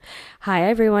Hi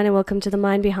everyone and welcome to The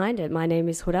Mind Behind It. My name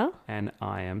is Huda. And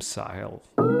I am Sahil.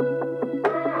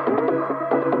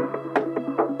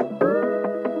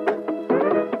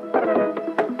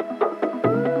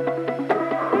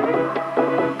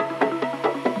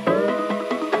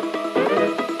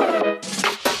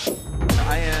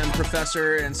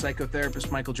 Professor and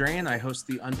psychotherapist Michael Drane. I host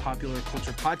the Unpopular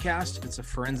Culture podcast. It's a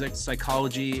forensic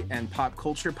psychology and pop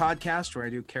culture podcast where I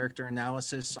do character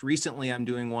analysis. Recently, I'm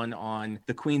doing one on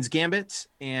The Queen's Gambit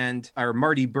and our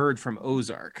Marty Bird from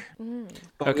Ozark.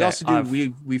 But Okay, we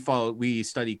also do we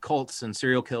study cults and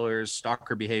serial killers,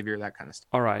 stalker behavior, that kind of stuff.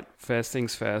 All right, first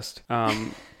things first.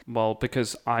 Well,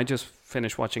 because I just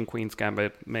finished watching Queen's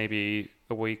Gambit maybe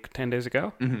a week, 10 days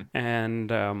ago.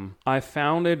 And I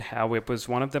found how it was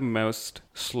one of the most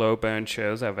slow burn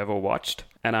shows I've ever watched.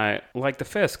 And I like the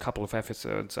first couple of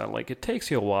episodes, it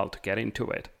takes you a while to get into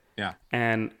it. Yeah.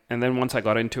 And then once I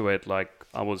got into it,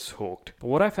 I was hooked. But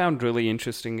what I found really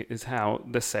interesting is how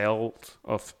the sales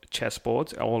of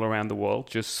chessboards all around the world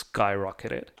just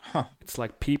skyrocketed. Huh. It's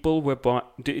like people were buying...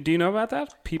 Do you know about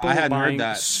that? People I were hadn't buying heard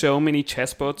that. so many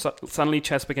chessboards. Suddenly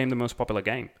chess became the most popular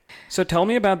game. So tell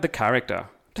me about the character.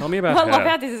 Tell me about I her. love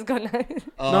how this is going.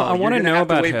 No, I want to know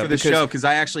about wait her for the show because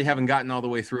I actually haven't gotten all the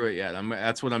way through it yet.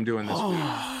 That's what I'm doing this week.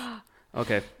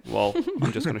 Okay, well,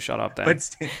 I'm just going to shut up then. But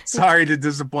sorry to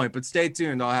disappoint, but stay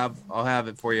tuned. I'll have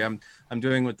it for you. I'm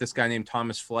doing with this guy named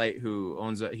Thomas Flight who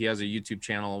he has a YouTube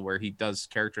channel where he does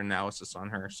character analysis on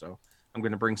her. So I'm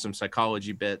going to bring some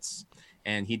psychology bits,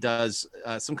 and he does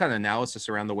some kind of analysis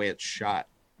around the way it's shot,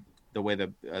 the way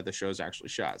the show's actually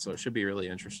shot. So it should be really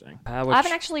interesting. I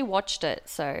haven't actually watched it,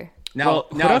 so Now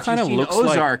if kind you've of seen looks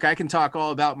Ozark, I can talk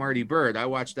all about Marty Bird. I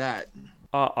watched that.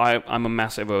 I'm a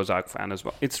massive Ozark fan as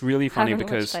well. It's really funny haven't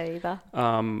because watched that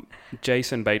either.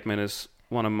 Jason Bateman is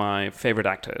one of my favorite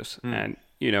actors. And,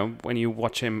 when you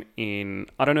watch him in...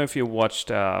 I don't know if you watched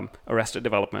Arrested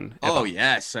Development. Ever. Oh,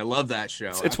 yes. I love that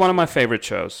show. It's one of my favorite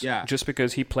shows. Yeah. Just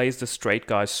because he plays the straight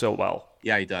guy so well.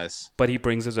 Yeah, he does. But he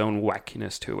brings his own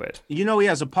wackiness to it. He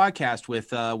has a podcast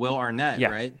with Will Arnett,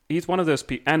 right? He's one of those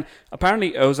people. And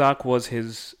apparently Ozark was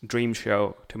his dream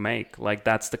show to make.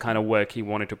 That's the kind of work he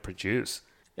wanted to produce.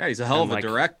 Yeah, he's a hell of a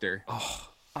director.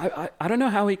 I don't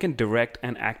know how he can direct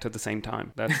and act at the same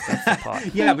time. That's the part.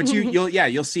 Yeah, but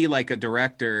you'll see a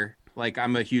director.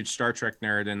 I'm a huge Star Trek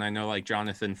nerd, and I know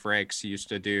Jonathan Frakes used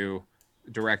to do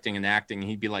directing and acting.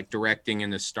 He'd be directing in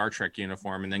the Star Trek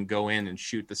uniform and then go in and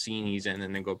shoot the scene he's in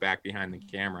and then go back behind the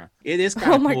camera. It is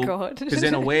kind of cool. Oh my God. Because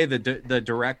in a way, the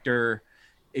director,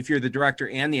 if you're the director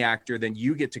and the actor, then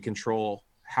you get to control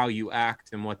how you act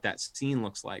and what that scene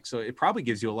looks like. So it probably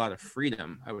gives you a lot of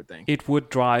freedom, I would think. It would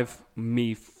drive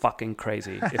me fucking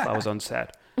crazy if I was on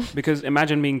set. Because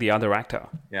imagine being the other actor.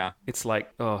 Yeah. It's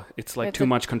too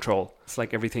much control. It's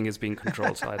like everything is being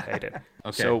controlled, so I'd hate it.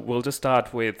 Okay. So we'll just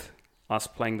start with us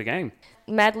playing the game.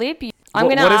 Mad Lib, I'm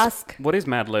going to ask... What is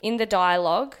Mad Lib? In the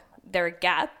dialogue, there are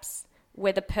gaps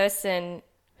where the person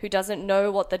who doesn't know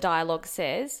what the dialogue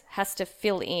says has to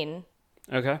fill in.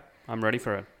 Okay, I'm ready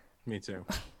for it. Me too.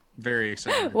 Very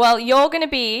excited. Well, you're going to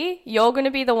be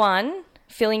the one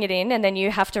filling it in, and then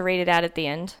you have to read it out at the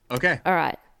end. Okay. All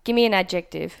right. Give me an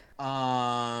adjective.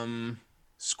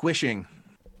 Squishing.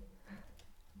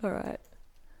 All right.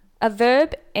 A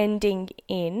verb ending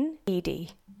in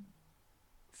ed.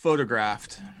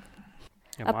 Photographed.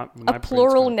 Yeah, A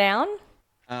plural noun.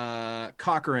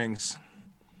 Cock rings.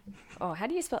 Oh, how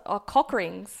do you spell? Oh, cock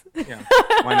rings. Yeah.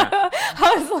 Why not?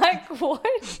 I was like,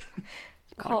 what?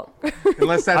 Cock.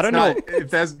 Unless that's I don't not, know. if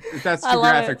that's too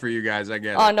graphic for you guys, I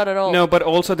get it. Oh, not at all. No, but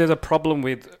also there's a problem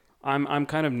with... I'm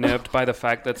kind of nerved by the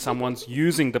fact that someone's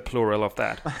using the plural of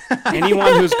that.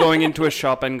 Anyone who's going into a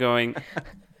shop and going,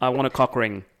 I want a cock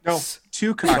ring. No,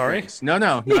 two cock Sorry? rings. No,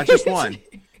 not just one.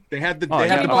 They had to buy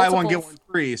one, get Multiples. one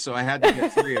free, so I had to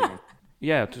get three of them.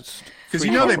 Yeah. Because Because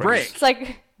they break. It's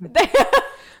like...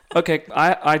 Okay,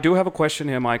 I do have a question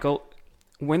here, Michael.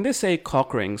 When they say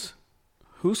cock rings,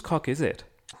 whose cock is it?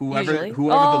 Whoever Usually.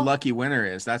 the lucky winner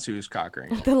is, that's who's cock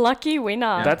ring. the lucky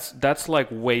winner. That's like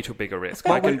way too big a risk.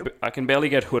 I can barely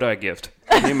get Huda a gift.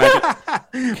 Can you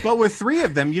imagine? But with three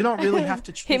of them, you don't really have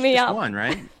to choose Hit me just up. one,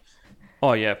 right?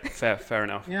 Oh yeah, fair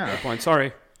enough. Yeah. Fair point.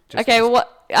 Sorry. Okay, well,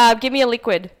 what? Give me a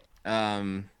liquid.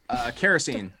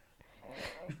 Kerosene.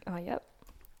 Oh, yep.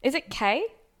 Is it K?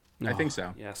 I think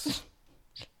so. Yes.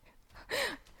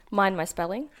 Mind my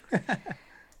spelling.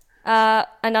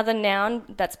 Another noun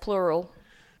that's plural.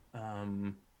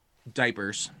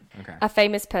 Diapers. Okay. A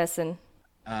famous person.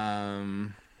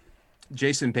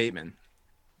 Jason Bateman.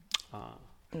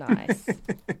 Nice.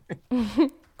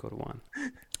 Good one.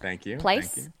 Thank you.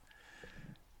 Place?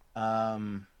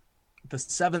 Thank you. The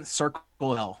seventh circle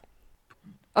of hell.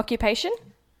 Occupation?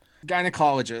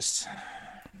 Gynecologist.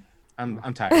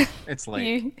 I'm tired. It's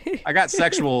late. You. I got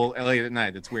sexual late at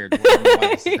night. It's weird. I don't know why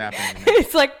this is happening to me.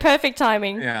 It's like perfect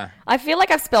timing. Yeah. I feel like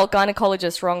I've spelled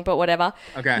gynecologist wrong, but whatever.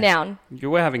 Okay. Noun.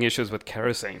 You were having issues with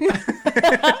kerosene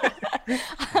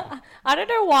I don't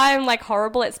know why I'm like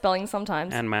horrible at spelling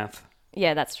sometimes. and math.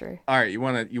 Yeah, that's true. All right. You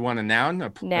want a noun?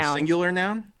 A Noun. singular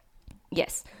noun?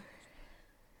 Yes.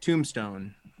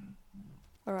 Tombstone.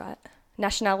 All right.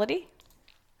 Nationality?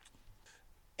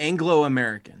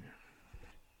 Anglo-American.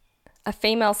 A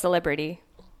female celebrity.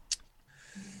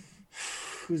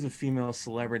 Who's a female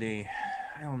celebrity?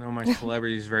 I don't know my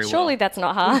celebrities very well. Surely that's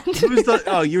not hard. Who's the?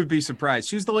 Oh, you would be surprised.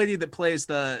 Who's the lady that plays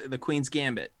the Queen's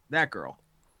Gambit? That girl.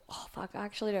 Oh, fuck. I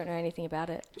actually don't know anything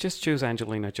about it. Just choose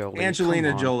Angelina Jolie. Angelina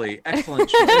Come on. Jolie. Excellent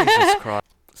choice. Jesus Christ.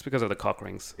 It's because of the cock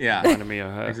rings. Yeah. Reminded me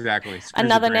of her. Exactly. Screws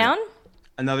Another your brain noun? up.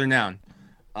 Another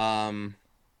noun.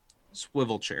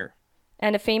 Swivel chair.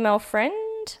 And a female friend?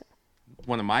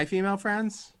 One of my female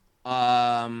friends.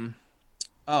 We'll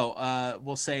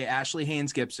say Ashley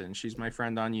Haynes Gibson. She's my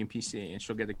friend on UPC, and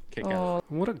she'll get a kick out of it.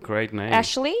 What a great name.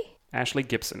 Ashley? Ashley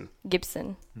Gibson.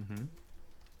 Gibson.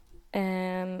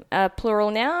 A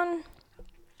plural noun?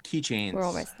 Keychains. We're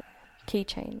almost there.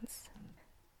 Keychains.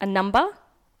 A number?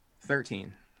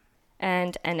 13.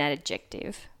 And an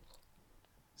adjective.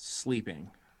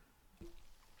 Sleeping.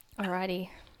 Alrighty.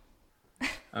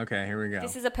 Okay, here we go.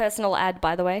 This is a personal ad,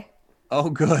 by the way. Oh,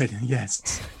 good.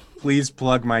 Yes. Please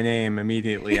plug my name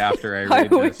immediately after I I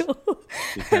read this. will.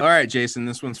 All right, Jason,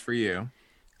 this one's for you.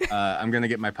 I'm going to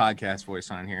get my podcast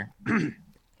voice on here.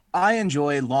 I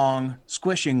enjoy long,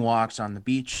 squishing walks on the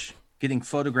beach, getting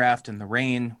photographed in the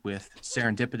rain with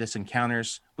serendipitous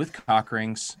encounters with cock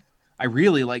rings. I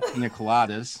really like pina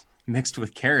coladas mixed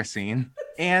with kerosene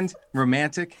and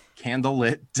romantic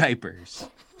candlelit diapers.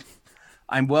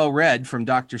 I'm well read from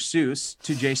Dr. Seuss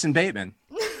to Jason Bateman.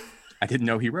 I didn't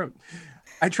know he wrote.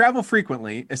 I travel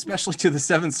frequently, especially to the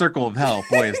seventh circle of hell.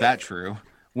 Boy, is that true.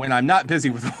 When I'm not busy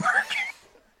with work.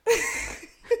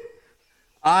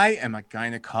 I am a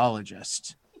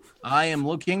gynecologist. I am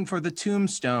looking for the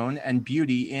tombstone and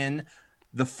beauty in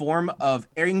the form of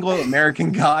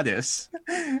Anglo-American goddess.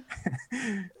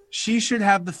 She should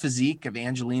have the physique of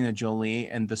Angelina Jolie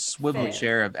and the swivel Fair.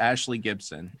 chair of Ashley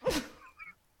Gibson.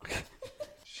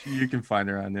 You can find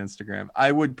her on Instagram.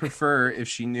 I would prefer if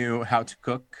she knew how to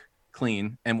cook,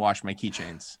 clean, and wash my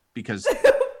keychains because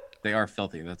they are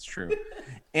filthy. That's true.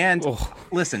 And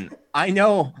listen, I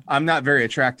know I'm not very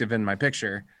attractive in my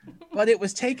picture, but it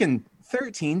was taken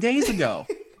 13 days ago.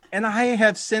 And I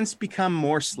have since become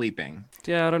more sleeping.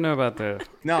 Yeah, I don't know about that.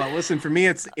 No, listen, for me,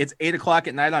 it's 8:00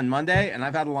 at night on Monday, and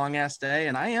I've had a long ass day,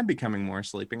 and I am becoming more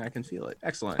sleeping. I can feel it.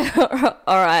 Excellent.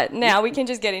 All right, now we can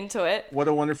just get into it. What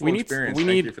a wonderful experience.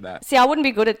 Thank you for that. See, I wouldn't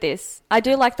be good at this. I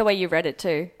do like the way you read it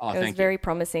too. Oh, it was thank you. very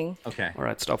promising. Okay. All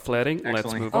right, stop flirting. Let's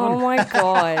Excellent. move Oh on. my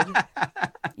god.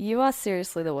 You are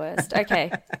seriously the worst.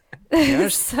 Okay. You're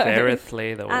So-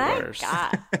 seriously the worst.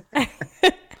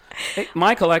 Hey,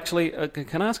 Michael, actually,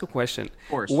 can I ask a question? Of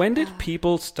course. When did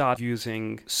people start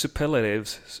using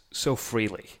superlatives so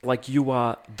freely? Like, you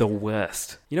are the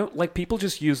worst. You know, like people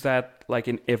just use that like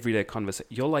in everyday conversation.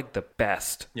 You're like the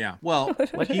best. Yeah. Well,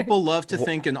 people love to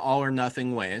think in all or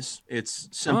nothing ways. It's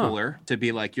simpler to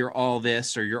be like, you're all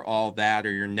this or you're all that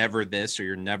or you're never this or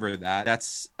you're never that.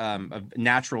 That's a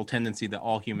natural tendency that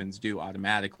all humans do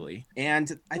automatically.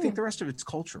 And I think the rest of it's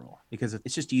cultural because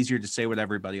it's just easier to say what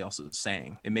everybody else is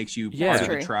saying. It makes you Yeah. part of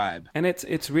the True. tribe. And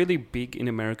it's really big in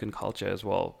American culture as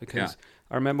well because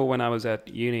I remember when I was at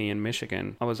uni in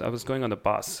Michigan, I was going on the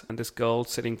bus and this girl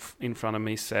sitting in front of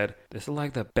me said, "This is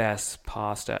like the best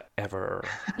pasta ever."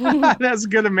 That's a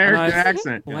good American And I-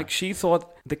 accent. Like she thought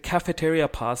the cafeteria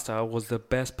pasta was the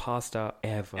best pasta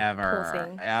ever. Ever. Cool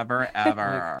thing.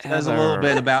 Says a Ever. little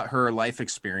bit about her life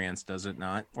experience, does it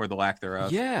not? Or the lack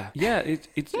thereof. Yeah.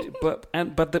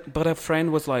 But a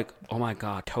friend was like, "Oh my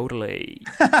god, totally."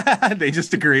 They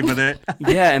just agree with it.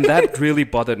 Yeah, and that really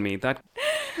bothered me. That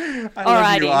I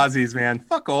love you Alrighty. Aussies, man.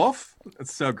 Fuck off.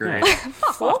 That's so great.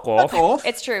 fuck off. Off.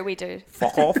 It's true, we do.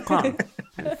 Fuck off, cunt.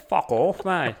 Fuck off,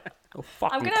 mate. You're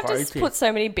fucking I'm gonna have crazy. to put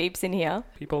so many beeps in here.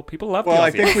 People love Well, the I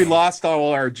Aussies. think we lost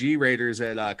all our G raters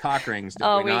at cock rings, did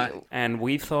we not? And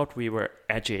we thought we were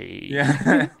edgy.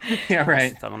 Yeah. Yeah,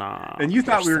 right. Persona. And you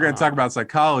thought we were going to talk about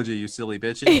psychology, you silly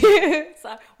bitches.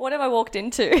 So, what have I walked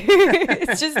into?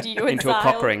 It's just you and into a Sile.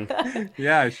 cock ring.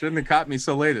 Yeah, it shouldn't have caught me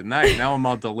so late at night. Now I'm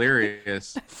all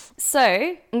delirious.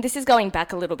 So, and this is going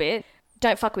back a little bit.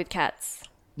 Don't fuck with cats.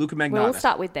 Luka Magnotta. We'll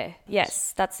start with there.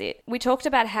 Yes, that's it. We talked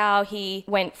about how he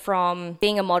went from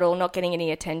being a model, not getting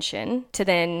any attention, to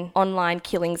then online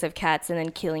killings of cats and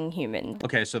then killing humans.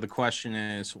 Okay, so the question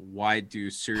is, why do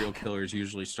serial killers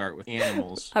usually start with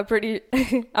animals? I'm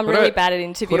really bad at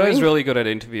interviewing. Huda's really good at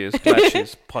interviews. Glad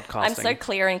she's podcasting. I'm so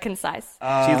clear and concise.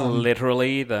 She's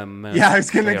literally the most. Yeah, I was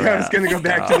gonna go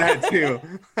back to that too.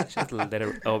 She's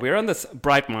literally. Oh, we're on this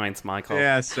bright minds, Michael.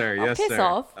 Yes, sir. Yes, piss sir.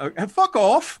 off. Fuck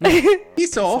off.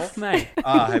 Peace off. Mate.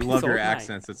 I love your off, mate.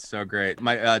 accents. It's so great.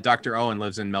 My Dr. Owen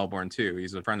lives in Melbourne too.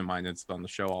 He's a friend of mine that's on the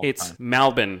show all the It's time.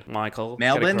 Melbourne, Michael.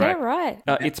 Melbourne? Get it Yeah, correct.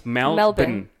 right. It's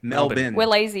Melbourne. Melbourne. We're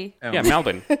lazy. Yeah,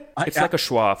 Melbourne. It's like a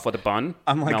schwa for the bun.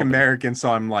 I'm like Melbourne. American,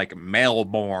 so I'm like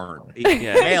Melbourne.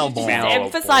 Yeah. Melbourne.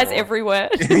 Emphasize every word.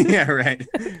 Yeah, right.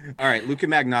 All right, Luka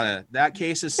Magnotta. That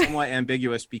case is somewhat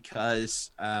ambiguous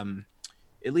because,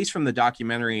 at least from the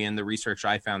documentary and the research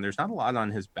I found, there's not a lot on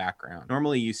his background.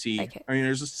 Normally you see, Okay. I mean,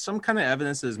 there's some kind of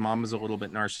evidence that his mom is a little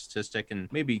bit narcissistic and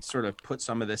maybe sort of put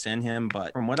some of this in him.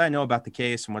 But from what I know about the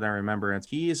case and what I remember,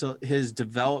 his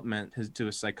development to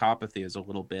a psychopathy is a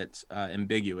little bit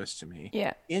ambiguous to me.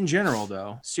 Yeah. In general,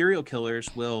 though, serial killers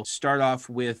will start off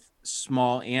with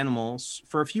small animals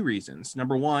for a few reasons.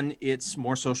 Number one, it's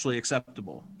more socially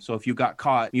acceptable. So if you got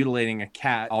caught mutilating a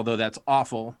cat, although that's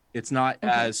awful, it's not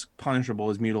as punishable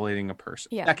as mutilating a person.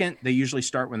 Yeah. Second, they usually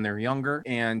start when they're younger,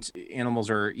 and animals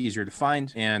are easier to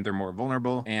find, and they're more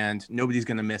vulnerable, and nobody's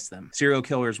going to miss them. Serial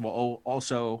killers will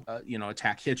also,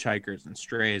 attack hitchhikers and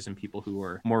strays and people who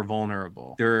are more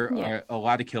vulnerable. There are a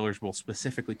lot of killers will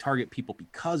specifically target people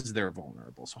because they're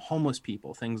vulnerable. So homeless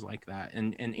people, things like that,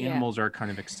 and animals are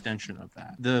kind of extension of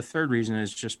that. The third reason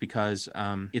is just because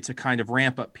it's a kind of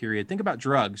ramp up period. Think about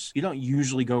drugs. You don't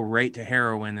usually go right to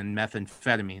heroin and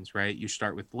methamphetamines, right? You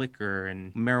start with liquor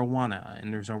and marijuana,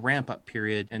 and there's a ramp up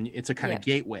period, and it's a kind of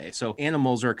gateway. So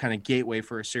animals are a kind of gateway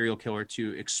for a serial killer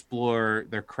to explore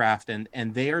their craft,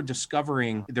 and they are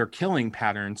discovering their killing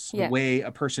patterns the way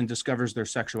a person discovers their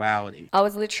sexuality. I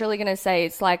was literally going to say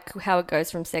it's like how it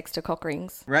goes from sex to cock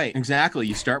rings. Right, exactly.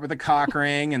 You start with a cock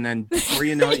ring, and then before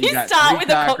you know it, you got start 3 with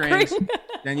a cock cock rings. ring.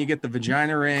 Then you get the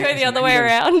vagina ring. Go the other way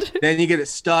around. Then you get it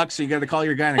stuck, so you got to call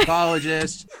your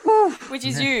gynecologist. Which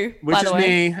is you, Which by the is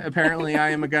way. me. Apparently, I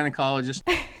am a gynecologist.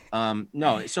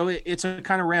 No, so it's a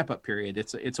kind of ramp up period.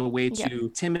 It's a way to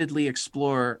timidly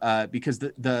explore because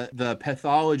the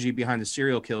pathology behind a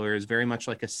serial killer is very much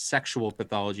like a sexual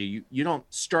pathology. You don't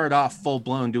start off full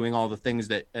blown doing all the things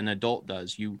that an adult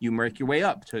does. You work your way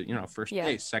up to first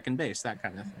base, second base, that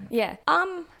kind of thing. Yeah.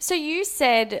 So you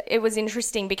said it was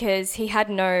interesting because he had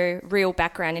no real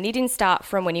background and he didn't start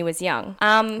from when he was young.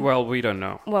 Well, we don't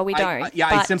know. Well, we don't.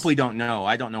 I simply don't know.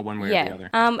 I don't know one way or the other.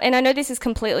 And I know this is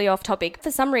completely off topic.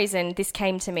 For some reason, this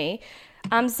came to me.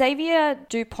 Xavier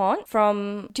Dupont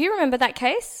do you remember that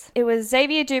case? It was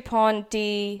Xavier Dupont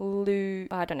I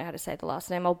don't know how to say the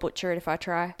last name. I'll butcher it if I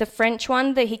try. The French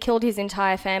one that he killed his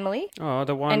entire family. Oh,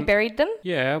 the one. And buried them?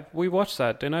 Yeah, we watched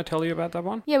that. Didn't I tell you about that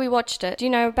one? Yeah, we watched it. Do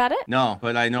you know about it? No,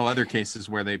 but I know other cases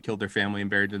where they've killed their family and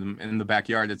buried them in the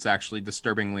backyard. It's actually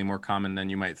disturbingly more common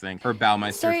than you might think. Herb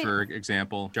Baumeister, for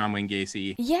example, John Wayne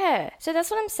Gacy. Yeah. So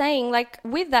that's what I'm saying. Like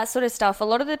with that sort of stuff, a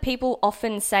lot of the people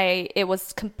often say it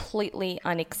was completely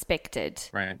unexpected.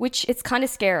 Right. Which it's kind of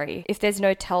scary if there's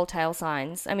no telltale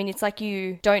signs. I mean, it's like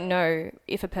you don't know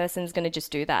if a person's going to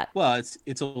just do that. Well,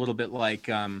 it's a little bit like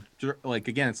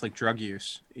again, it's like drug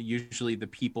use. Usually the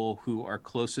people who are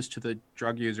closest to the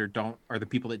drug user are the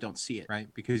people that don't see it, right?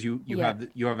 Because you have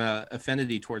an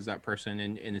affinity towards that person,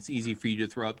 and it's easy for you to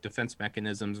throw up defense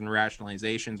mechanisms and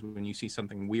rationalizations when you see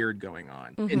something weird going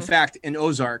on. Mm-hmm. In fact, in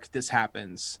Ozark, this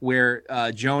happens where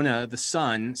Jonah, the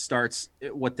son, starts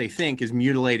what they think is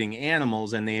mutilating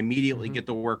animals, and they immediately get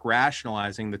to work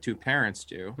rationalizing, the two parents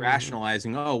do,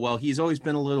 rationalizing, oh, well, he's always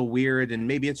been a little weird, and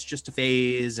maybe it's just a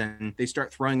phase, and they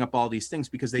start throwing up all these things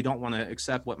because they don't want to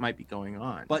accept what might be going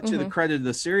on. But to the credit of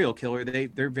the serial killer,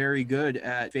 they're very good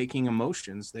at faking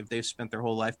emotions. They've spent their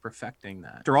whole life perfecting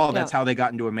that. After all, that's how they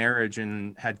got into a marriage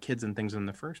and had kids and things in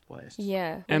the first place.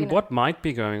 Yeah. And what might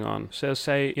be going on? So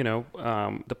say,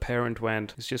 the parent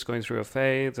is just going through a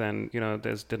phase and,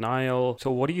 there's denial.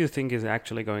 So what do you think is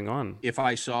actually going on? If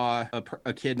I saw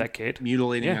a kid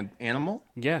mutilating an animal?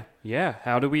 Yeah.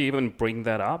 How do we even bring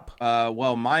that up?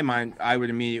 Well, my mind, I would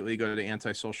immediately go to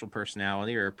antisocial antisocial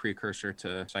personality or a precursor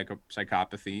to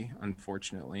psychopathy.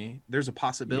 Unfortunately, there's a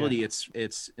possibility it's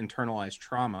internalized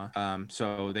trauma.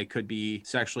 So they could be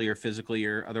sexually or physically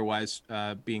or otherwise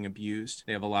being abused.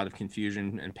 They have a lot of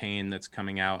confusion and pain that's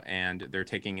coming out, and they're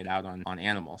taking it out on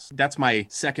animals. That's my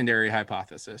secondary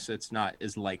hypothesis. It's not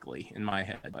as likely in my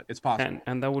head, but it's possible.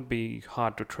 And that would be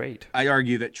hard to treat. I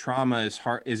argue that trauma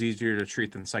is easier to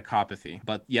treat than psychopathy,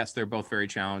 but yes, they're both very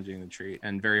challenging to treat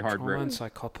and very hard. Trauma and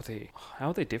psychopathy, how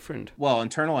are they different? Well,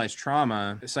 internalized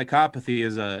trauma, psychopathy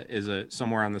is a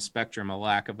somewhere on the spectrum, a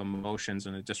lack of emotions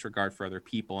and a disregard for other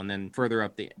people. And then further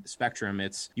up the spectrum,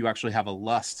 it's you actually have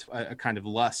a kind of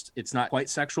lust. It's not quite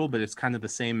sexual, but it's kind of the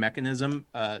same mechanism,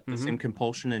 the same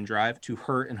compulsion and drive to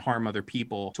hurt and harm other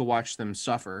people, to watch them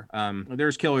suffer.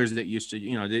 There's killers that used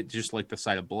to, they just like the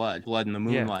sight of blood in the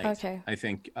moonlight. Yeah. Okay. I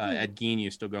think Ed Gein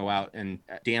used to go out and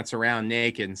dance around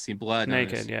naked and see blood.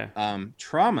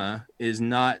 Trauma is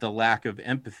not the lack of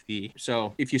empathy.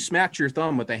 So if you smacked your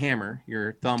thumb with a hammer,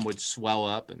 your thumb would swell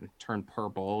up and turn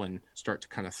purple and start to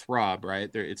kind of throb, right?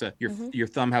 Your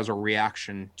thumb has a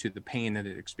reaction to the pain that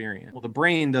it experienced. Well, the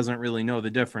brain doesn't really know the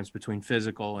difference between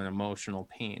physical and emotional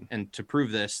pain. And to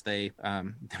prove this, they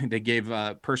gave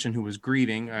a person who was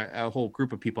grieving, a whole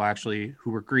group of people actually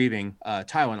who were grieving,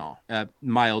 Tylenol, a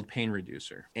mild pain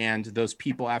reducer. And those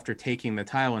people, after taking the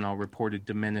Tylenol, reported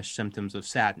diminished symptoms of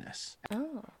sadness.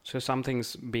 Oh. So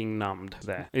something's being numbed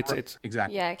there. It's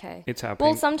exactly. Yeah, okay. It's happening.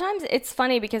 Well, sometimes it's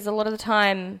funny because a lot of the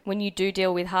time when you do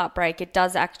deal with heartbreak, it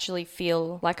does actually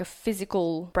feel like a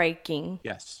physical breaking.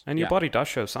 Yes. And your body does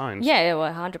show signs. Yeah,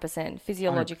 well, 100%.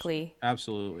 Physiologically. 100%.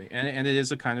 Absolutely. And it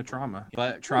is a kind of trauma.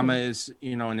 But trauma is,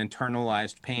 an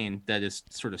internalized pain that is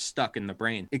sort of stuck in the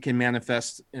brain. It can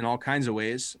manifest in all kinds of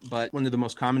ways, but one of the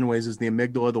most common ways is the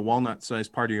amygdala, the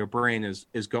walnut-sized part of your brain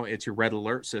it's your red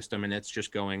alert system, and it's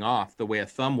just going off. The way a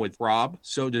thumb would throb,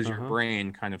 so does your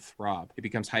brain kind of throb. It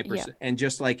becomes hyper. Yeah. And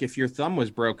just like if your thumb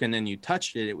was broken and you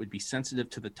touched it, it would be sensitive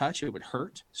to the touch. It would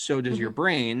hurt. So does your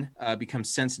brain become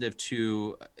sensitive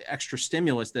to extra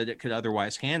stimulus that it could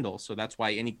otherwise handle. So that's why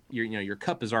your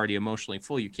cup is already emotionally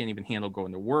full. You can't even handle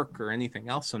going to work or anything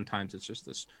else. Sometimes it's just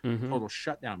this total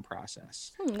shutdown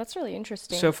process. That's really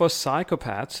interesting. So for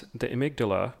psychopaths, the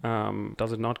amygdala,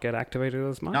 does it not get activated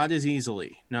as much? Not as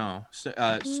easily, no. So,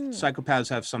 psychopaths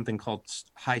have something called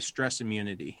high stress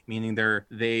immunity, meaning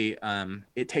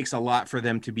it takes a lot for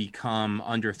them to become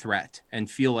under threat and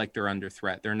feel like they're under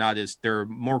threat. They're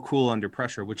more cool under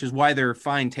pressure, which is why they're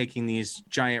fine taking these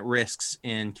giant risks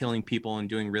in killing people and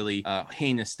doing really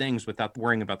heinous things without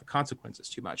worrying about the consequences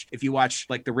too much. If you watch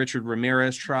like the Richard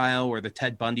Ramirez trial or the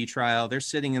Ted Bundy trial, they're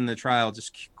sitting in the trial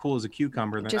just cool as a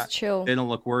cucumber. Chill. They don't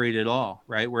look worried at all,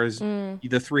 right? Whereas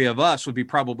the three of us would be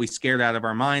probably scared out of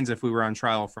our minds if we were on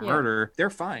trial for murder. They're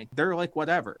fine. They're like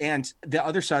whatever. And the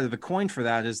other side of the coin for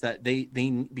that is that they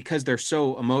because they're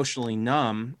so emotionally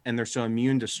numb and they're so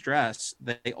immune to stress,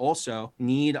 they also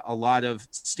need a lot of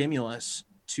stimulus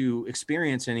to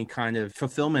experience any kind of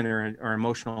fulfillment or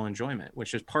emotional enjoyment,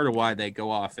 which is part of why they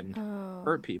go off and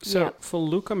hurt people. So for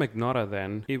Luka Magnotta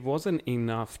then, it wasn't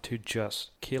enough to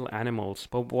just kill animals,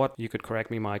 but what, you could correct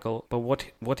me, Michael, but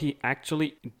what he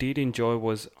actually did enjoy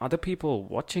was other people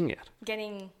watching it.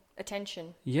 Getting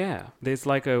attention. Yeah, there's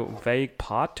like a vague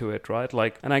part to it, right?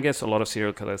 Like, and I guess a lot of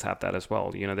serial killers have that as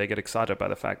well. They get excited by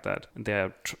the fact that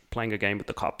they're playing a game with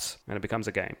the cops, and it becomes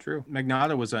a game. True.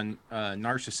 Magnotta was a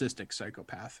narcissistic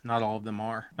psychopath. Not all of them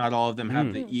are. Not all of them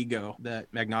have the ego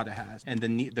that Magnotta has, and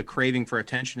the craving for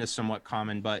attention is somewhat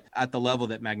common. But at the level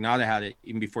that Magnotta had it,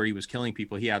 even before he was killing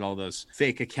people, he had all those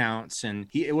fake accounts, and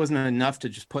it wasn't enough to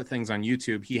just put things on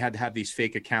YouTube. He had to have these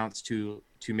fake accounts to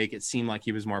make it seem like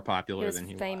he was more popular than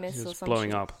he famous was. He was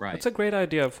blowing up. Right. That's a great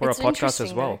idea for a podcast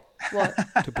as well. What?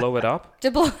 To blow it up?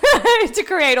 To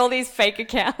create all these fake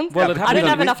accounts. Well, I don't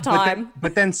have enough time.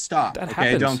 But then stop. That okay,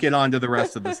 happens. Don't get on to the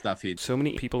rest of the stuff. So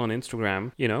many people on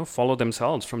Instagram, follow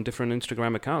themselves from different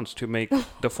Instagram accounts to make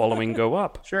the following go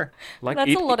up. Sure. Like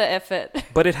That's a lot of effort.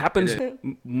 But it happens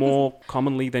more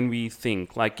commonly than we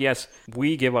think. Like, yes,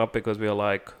 we give up because we're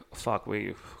like, fuck,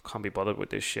 we can't be bothered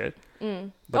with this shit.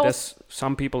 But there's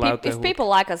some people out there if people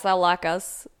like us, they'll like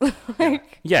us.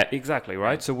 Yeah, exactly,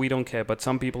 right? So we don't care. But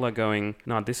some people are going,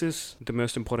 no, this is the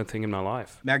most important thing in my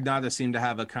life. Magnotta seemed to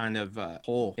have a kind of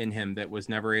hole in him that was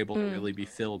never able to really be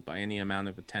filled by any amount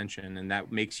of attention. And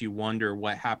that makes you wonder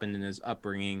what happened in his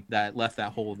upbringing that left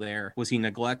that hole there. Was he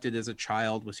neglected as a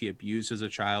child? Was he abused as a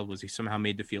child? Was he somehow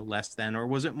made to feel less than? Or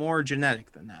was it more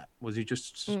genetic than that? Was he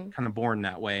just kind of born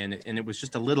that way? And it was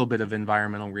just a little bit of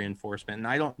environmental reinforcement. And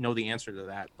I don't know the answer to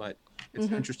that, but it's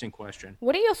an interesting question.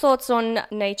 What are your thoughts on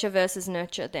nature versus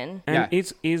nurture then? And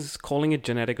is calling it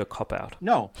genetic a cop out?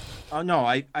 No, no.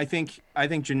 I think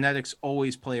genetics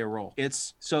always play a role.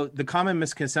 It's so the common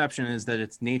misconception is that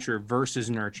it's nature versus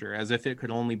nurture, as if it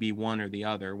could only be one or the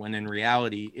other. When in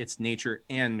reality, it's nature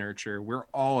and nurture. We're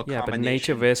all a Yeah, but combination.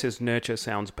 nature versus nurture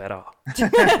sounds better.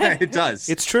 It does.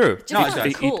 It's true. No, it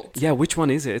does. Cool. Yeah, which one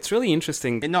is it? It's really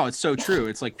interesting. No, it's so true.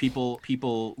 It's like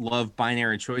people love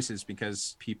binary choices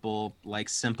because people like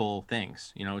simple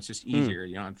things. You know, it's just easier.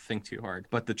 You don't have to think too hard.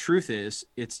 But the truth is,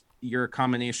 you're a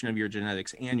combination of your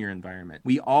genetics and your environment.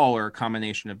 We all are a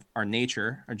combination of our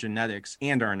nature, our genetics,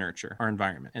 and our nurture, our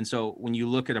environment. And so when you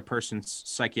look at a person's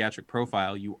psychiatric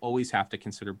profile, you always have to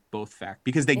consider both facts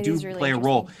because they do really play a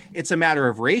role. It's a matter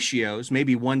of ratios.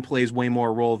 Maybe one plays way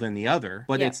more role than the other,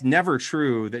 but it's never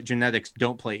true that genetics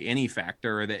don't play any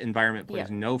factor or that environment plays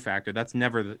no factor. That's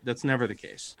never the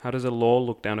case. How does the law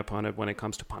look down upon it when it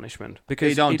comes to punishment?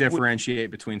 Because they don't differentiate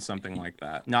between something like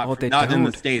that. Not in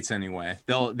the States anyway.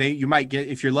 You might get,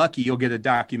 if you're lucky, you'll get a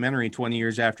documentary 20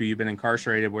 years after you've been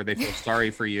incarcerated where they feel sorry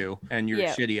for you and your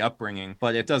shitty upbringing,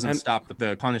 but it doesn't stop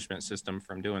the punishment system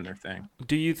from doing their thing.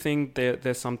 Do you think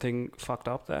there's something fucked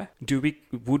up there?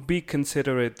 Would we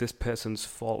consider it this person's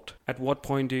fault? At what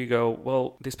point do you go,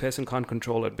 well, this person can't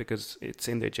control it because it's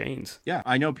in their genes? Yeah,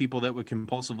 I know people that would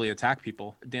compulsively attack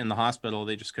people in the hospital.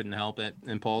 They just couldn't help it.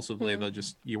 Impulsively,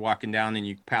 you're walking down and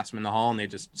you pass them in the hall and they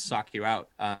just sock you out.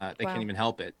 They can't even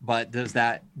help it. But does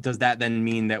that then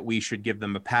mean that we should give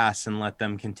them a pass and let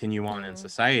them continue on in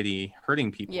society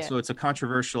hurting people? So it's a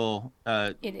controversial,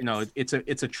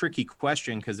 it's a tricky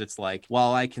question because it's like,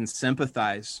 while I can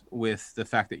sympathize with the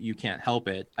fact that you can't help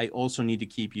it, I also need to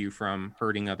keep you from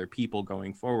hurting other people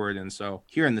going forward. And so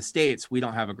here in the States, we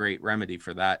don't have a great remedy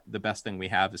for that. The best thing we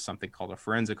have is something called a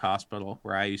forensic hospital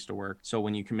where I used to work. So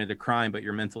when you commit a crime, but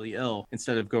you're mentally ill,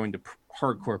 instead of going to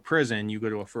hardcore prison, you go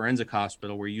to a forensic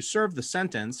hospital where you serve the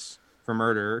sentence for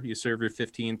murder, you serve your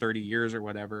 15, 30 years or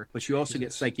whatever, but you also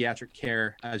get psychiatric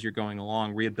care as you're going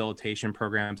along, rehabilitation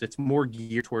programs. It's more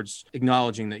geared towards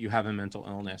acknowledging that you have a mental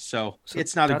illness. So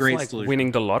it's not a great solution.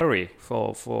 Winning the lottery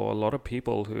for a lot of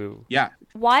people who... Yeah.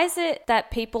 Why is it that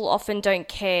people often don't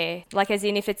care? Like, as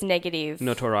in if it's negative?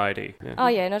 Notoriety. Yeah. Oh,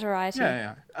 yeah, notoriety.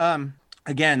 Yeah.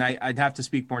 Again, I'd have to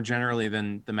speak more generally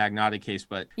than the Magnotta case,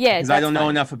 but because I don't know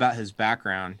enough about his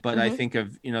background. But I think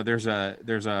of, there's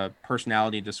a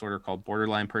personality disorder called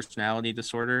borderline personality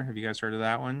disorder. Have you guys heard of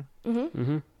that one?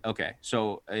 Okay,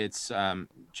 so it's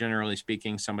generally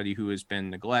speaking somebody who has been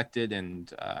neglected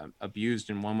and abused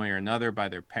in one way or another by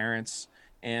their parents,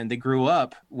 and they grew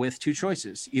up with two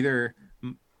choices: either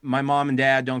my mom and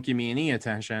dad don't give me any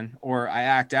attention, or I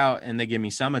act out and they give me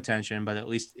some attention, but at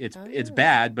least it's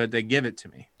bad, but they give it to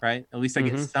me, right? At least I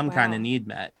get some kind of need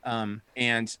met.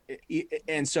 And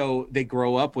so they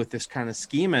grow up with this kind of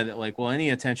schema that like, well, any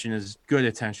attention is good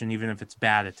attention, even if it's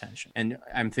bad attention. And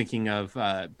I'm thinking of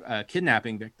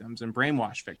kidnapping victims and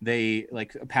brainwash victims. They,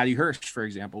 like Patty Hearst, for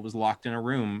example, was locked in a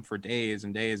room for days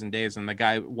and days and days. And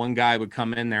one guy would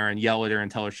come in there and yell at her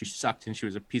and tell her she sucked and she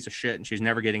was a piece of shit and she's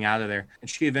never getting out of there. And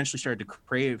she eventually started to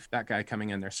crave that guy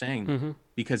coming in there saying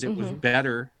because it was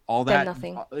better,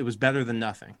 it was better than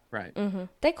nothing, right?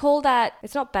 They call that,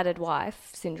 it's not battered wife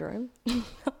syndrome.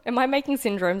 Am I making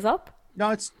syndromes up?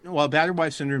 No, battered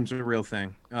wife syndrome is a real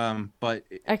thing. But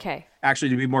okay. Actually,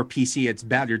 to be more PC, it's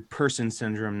battered person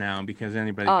syndrome now because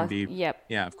anybody can be. Yep.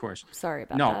 Yeah, of course. Sorry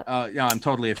about that. No, I'm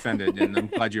totally offended, and I'm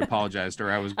glad you apologized,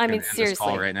 or I was going to end this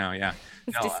call right now. Yeah.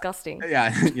 It's disgusting.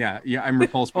 Yeah. I'm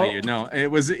repulsed by you. No, it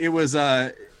was.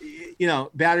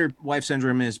 Battered wife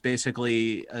syndrome is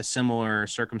basically a similar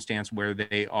circumstance where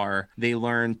they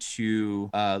learn to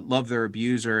love their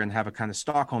abuser and have a kind of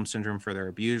Stockholm syndrome for their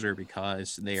abuser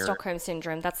because they are Stockholm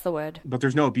syndrome. That's the word. But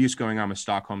there's no abuse going on with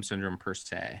Stockholm syndrome per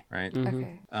se, right?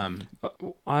 Okay.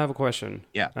 I have a question.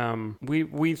 Yeah.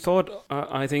 We thought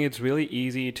I think it's really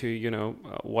easy to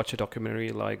watch a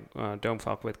documentary like Don't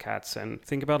Fuck with Cats and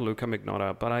think about Luka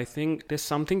Magnotta, but I think there's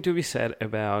something to be said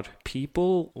about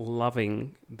people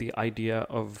loving the idea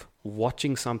of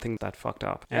watching something that fucked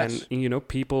up. Yes. And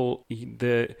people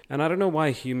and I don't know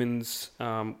why humans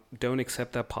don't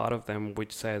accept that part of them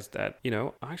which says that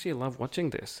I actually love watching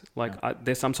this, like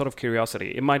there's some sort of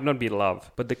curiosity. It might not be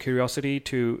love, but the curiosity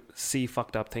to see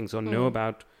fucked up things or know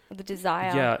about the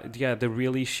desire. Yeah, the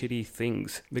really shitty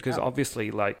things, because obviously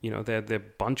there are a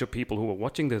bunch of people who are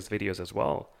watching those videos as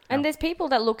well. And there's people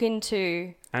that look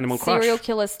into Animal Crush. serial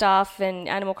killer stuff and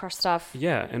Animal Crush stuff.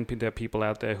 Yeah, and there are people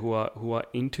out there who are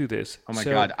into this. Oh my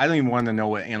God, I don't even want to know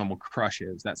what Animal Crush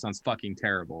is. That sounds fucking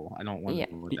terrible. I don't want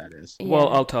to know what that is. Well,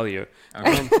 I'll tell you.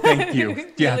 Okay. Thank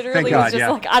you. Yeah, literally thank God. was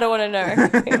just like, I don't want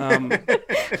to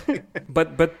know.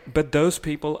 But those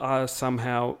people are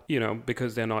somehow,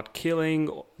 because they're not killing,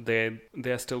 they're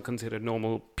still considered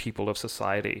normal people of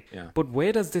society. Yeah. But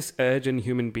where does this urge in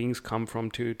human beings come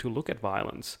from to look at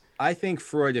violence? I think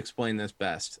Freud explained this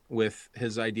best with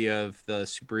his idea of the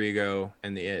superego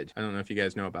and the id. I don't know if you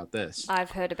guys know about this. I've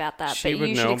heard about that, She but would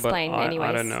you know, should explain but anyways.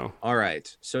 I don't know. All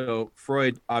right. So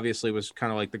Freud obviously was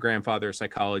kind of like the grandfather of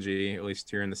psychology, at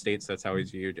least here in the States. That's how he's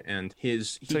viewed. And he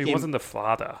wasn't the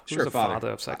father. He was the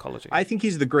father of psychology. I think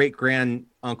he's the great grand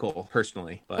uncle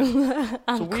personally, but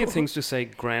it's weird things to say,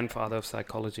 grandfather of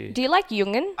psychology. Do you like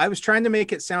Jungian? I was trying to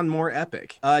make it sound more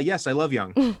epic. Yes, I love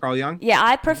Jung. Carl Jung. Yeah,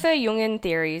 I prefer Jungian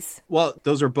theories. Well,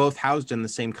 those are both housed in the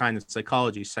same kind of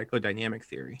psychology, psychodynamic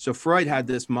theory. So Freud had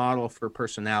this model for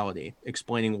personality,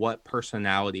 explaining what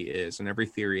personality is, and every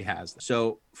theory has that.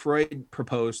 So Freud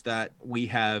proposed that we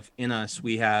have in us,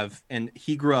 and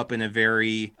he grew up in a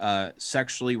very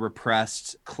sexually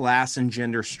repressed, class and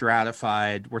gender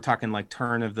stratified, we're talking like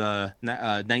turn of the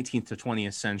 19th to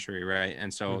 20th century, right?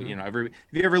 And so, if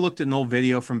you ever looked at an old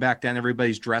video from back then,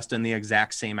 everybody's dressed in the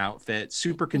exact same outfit,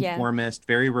 super conformist,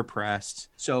 very repressed.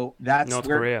 So that's North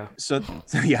Korea. So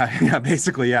yeah,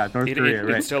 basically, yeah, North Korea,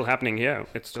 right? It's still happening here.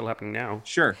 It's still happening now.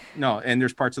 Sure. No, and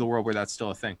there's parts of the world where that's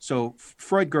still a thing. So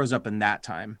Freud grows up in that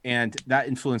time, and that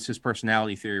influenced his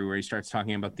personality theory, where he starts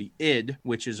talking about the id,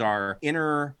 which is our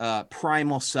inner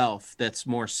primal self that's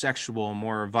more sexual,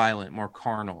 more violent, more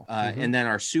carnal, and then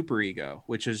our superego,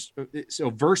 which is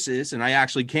versus, and I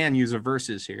actually can use a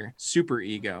versus here,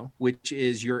 superego, which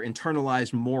is your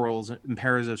internalized morals,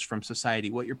 imperatives from society,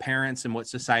 what your parents and what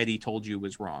society told you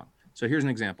was wrong. So here's an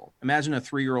example. Imagine a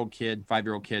 3-year-old kid,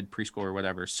 5-year-old kid, preschool or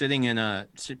whatever, sitting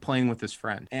playing with his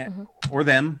friend or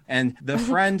them, and the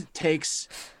friend takes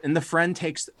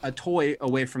a toy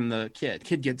away from the kid.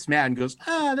 Kid gets mad and goes,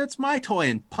 that's my toy,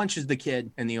 and punches the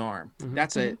kid in the arm.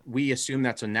 We assume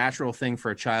that's a natural thing for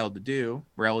a child to do,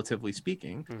 relatively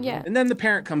speaking. Yeah. And then the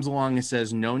parent comes along and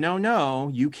says,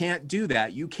 no, you can't do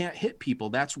that. You can't hit people.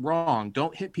 That's wrong.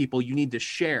 Don't hit people. You need to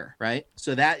share, right?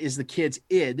 So that is the kid's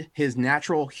id, his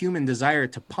natural human desire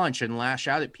to punch and lash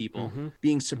out at people,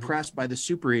 being suppressed by the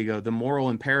superego, the moral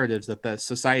imperatives that the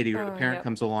society or the parent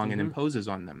comes along and imposes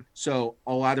on them. So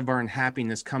a lot of our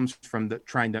unhappiness comes from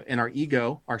and our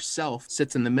ego, our self,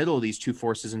 sits in the middle of these two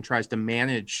forces and tries to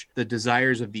manage the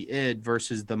desires of the id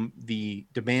versus the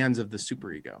demands of the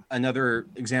superego. Another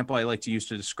example I like to use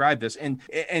to describe this, and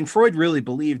Freud really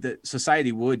believed that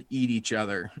society would eat each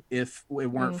other if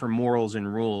it weren't for morals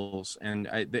and rules. And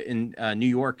in New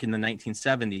York in the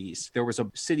 1970s, there was a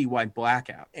citywide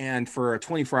blackout, and for a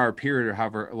 24-hour period or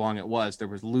however long it was, there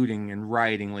was looting and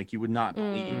rioting like you would not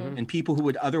believe. And people who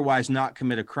would otherwise not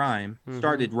commit a crime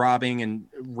started robbing and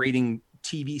raiding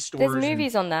TV stores. There's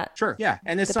movies on that. Sure. Yeah.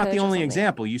 And it's not the only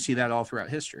example. You see that all throughout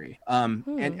history.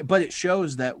 But it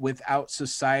shows that without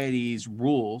society's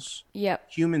rules,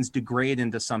 humans degrade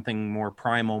into something more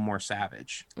primal, more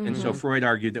savage. And so Freud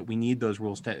argued that we need those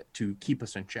rules to keep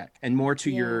us in check. And more to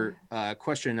your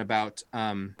question about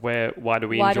why do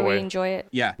we enjoy it?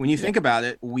 Yeah. When you think about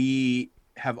it, we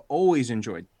have always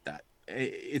enjoyed that.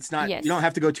 It's not, you don't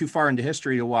have to go too far into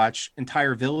history to watch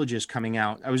entire villages coming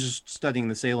out. I was just studying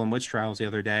the Salem witch trials the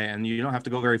other day, and you don't have to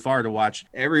go very far to watch.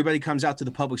 Everybody comes out to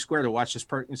the public square to watch this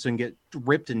person get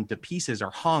ripped into pieces or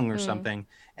hung or something,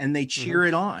 and they cheer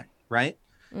it on, right?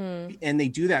 And they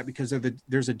do that because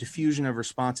there's a diffusion of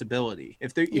responsibility.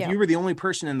 If you were the only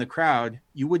person in the crowd,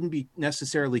 you wouldn't be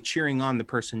necessarily cheering on the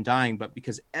person dying, but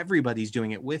because everybody's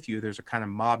doing it with you, there's a kind of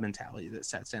mob mentality that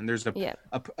sets in. There's a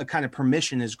kind of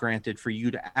permission is granted for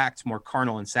you to act more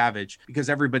carnal and savage because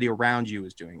everybody around you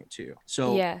is doing it too.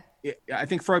 So I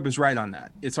think Freud was right on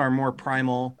that. It's our more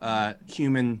primal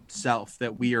human self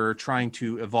that we are trying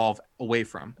to evolve away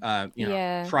from,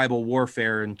 tribal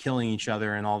warfare and killing each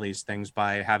other and all these things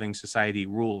by having society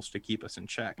rules to keep us in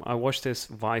check. I watched this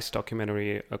Vice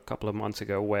documentary a couple of months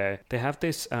ago where they have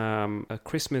this a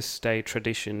Christmas Day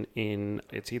tradition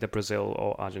it's either Brazil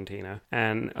or Argentina.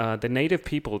 And the native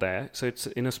people there, so it's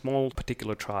in a small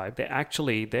particular tribe,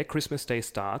 their Christmas Day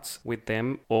starts with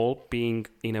them all being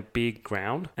in a big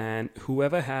ground, and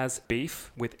whoever has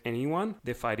beef with anyone,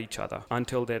 they fight each other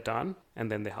until they're done,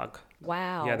 and then they hug.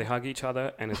 Wow. Yeah, they hug each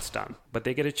other and it's done. But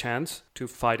they get a chance to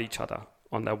fight each other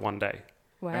on that one day.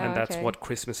 Wow, and that's what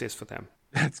Christmas is for them.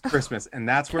 That's Christmas, and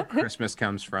that's where Christmas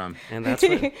comes from. And that's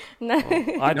where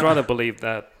I'd rather believe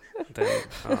that then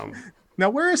Now,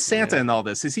 where is Santa in all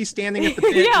this? Is he standing at the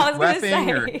pit Yeah, I was going to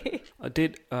laughing, say. I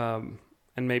did,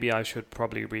 and maybe I should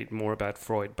probably read more about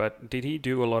Freud, but did he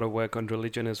do a lot of work on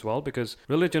religion as well? Because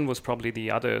religion was probably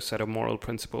the other set of moral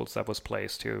principles that was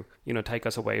placed to, take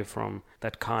us away from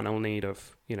that carnal need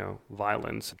of,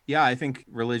 violence. Yeah, I think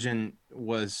religion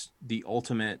was the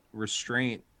ultimate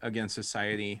restraint against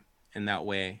society in that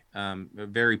way.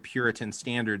 Very Puritan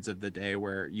standards of the day,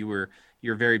 where your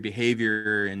very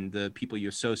behavior and the people you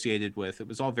associated with, it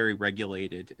was all very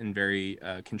regulated and very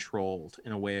controlled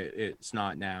in a way it's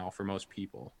not now for most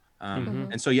people.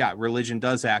 And so, yeah, religion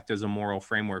does act as a moral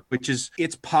framework, which is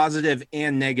its positive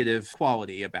and negative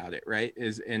quality about it, right?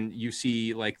 And you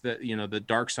see like the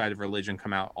dark side of religion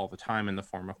come out all the time in the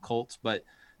form of cults, but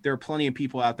there are plenty of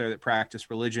people out there that practice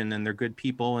religion and they're good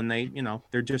people and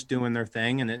they're just doing their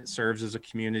thing and it serves as a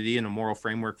community and a moral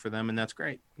framework for them. And that's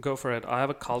great. Go for it. I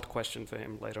have a cult question for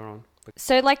him later on.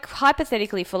 So like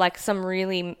hypothetically for like some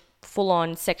really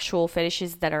full-on sexual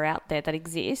fetishes that are out there that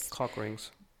exist. Cock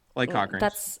rings. Like cock rings.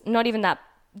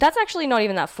 That's actually not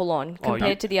even that full-on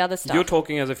compared to the other stuff. You're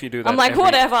talking as if you do that. I'm like,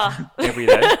 whatever. Every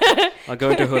day. I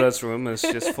go into Huda's room, it's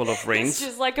just full of rings. It's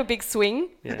just like a big swing.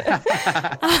 Yeah.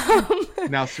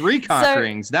 Now 3 cock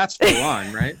rings, that's full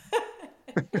on, right?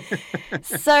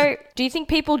 So do you think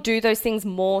people do those things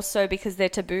more so because they're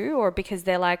taboo or because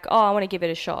they're like, oh, I want to give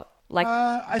it a shot? Like,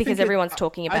 because everyone's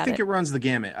talking about it. I think it runs the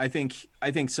gamut. I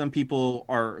think some people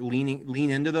are lean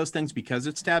into those things because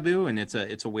it's taboo and it's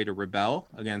a way to rebel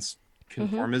against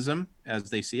conformism as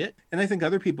they see it. And I think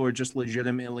other people are just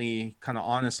legitimately kind of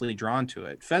honestly drawn to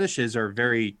it. Fetishes are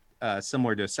very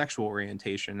similar to sexual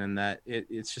orientation in that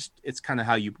it's kind of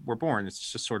how you were born.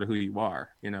 It's just sort of who you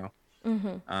are,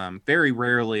 Very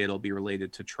rarely it'll be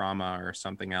related to trauma or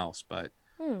something else, but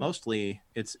mostly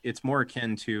it's more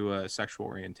akin to sexual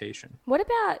orientation. What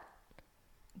about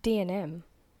D&M?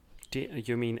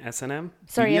 You mean S&M?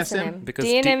 Sorry, BDSM? S&M. Because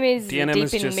D&M is D&M deep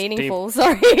is and just meaningful. deep.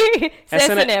 Sorry. It's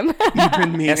S&M. Deep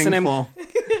and meaningful.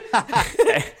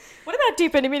 What about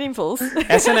deep and meaningful?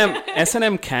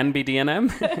 S&M can be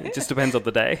D&M. It just depends on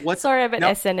the day. Sorry about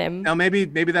S&M. Now maybe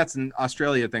that's an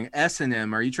Australia thing.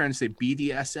 S&M. Are you trying to say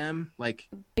BDSM? Like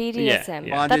BDSM.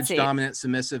 Yeah. bondage, That's it. dominant,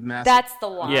 submissive, massive. That's the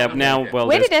one. Yeah, now, well,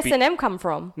 Where did there's S&M come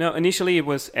from? No, initially it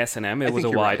was S&M. It was a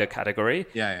think you're wider right. category.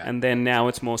 Yeah. And then now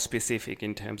it's more specific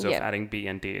in terms of Yeah. adding B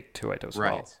and D to it as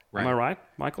Right, well. right. Am I right,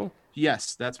 Michael?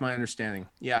 Yes, that's my understanding.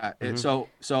 Yeah. So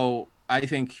I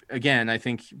think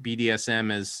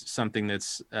BDSM is something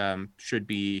that's should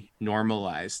be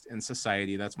normalized in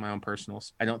society. That's my own personal.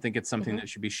 I don't think it's something that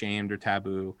should be shamed or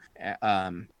taboo,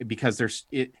 because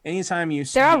anytime you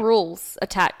see, There are rules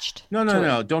attached.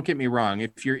 No. Don't get me wrong.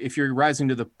 If you're rising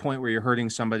to the point where you're hurting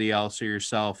somebody else or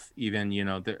yourself, even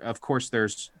of course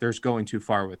there's going too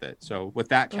far with it. So with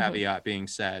that caveat being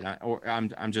said,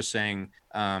 I'm just saying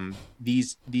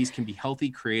these can be healthy,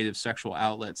 creative sexual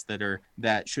outlets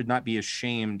that should not be as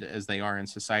shamed as they are in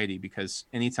society, because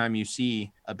anytime you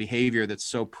see a behavior that's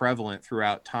so prevalent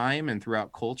throughout time and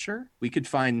throughout culture, we could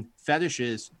find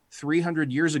fetishes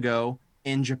 300 years ago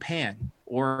in Japan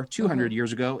or 200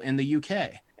 years ago in the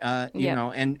UK.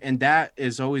 And that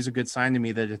is always a good sign to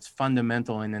me that it's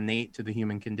fundamental and innate to the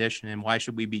human condition. And why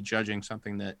should we be judging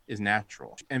something that is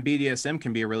natural? And BDSM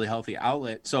can be a really healthy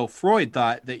outlet. So Freud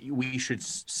thought that we should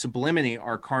sublimate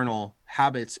our carnal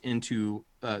habits into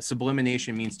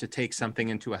sublimation means to take something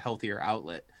into a healthier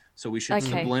outlet. So we should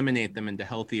sublimate them into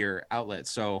healthier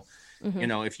outlets. So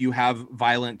if you have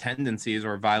violent tendencies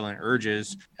or violent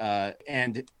urges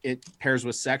and it pairs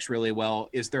with sex really well,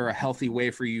 is there a healthy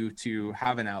way for you to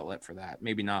have an outlet for that?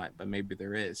 Maybe not, but maybe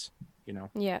there is,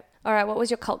 Yeah. All right. What was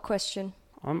your cult question?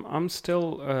 I'm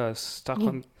still stuck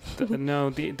on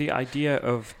the idea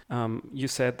of you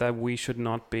said that we should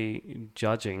not be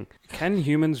judging. Can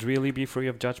humans really be free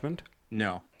of judgment?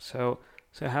 No. So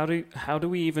how do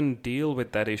we even deal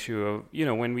with that issue of,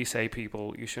 when we say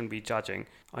people, you shouldn't be judging?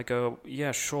 I go,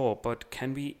 yeah, sure, but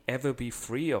can we ever be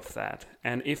free of that?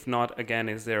 And if not, again,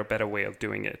 is there a better way of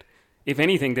doing it? If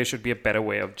anything, there should be a better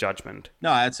way of judgment. No,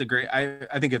 that's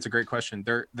I think it's a great question.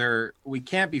 We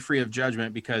can't be free of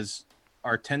judgment because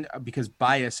because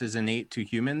bias is innate to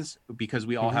humans, because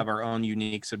we all have our own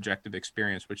unique subjective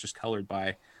experience, which is colored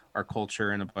by our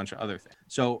culture and a bunch of other things.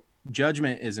 So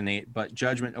judgment is innate, but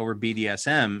judgment over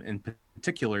BDSM in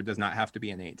particular does not have to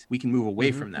be innate. We can move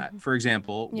away from that. For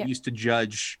example, we used to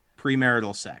judge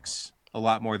premarital sex a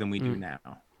lot more than we do now,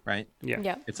 right?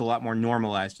 Yeah. It's a lot more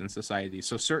normalized in society.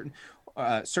 So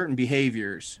certain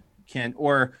behaviors can,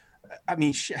 or I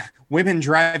mean, women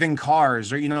driving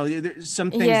cars, or there's some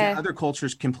things that Yeah. other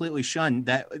cultures completely shun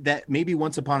that maybe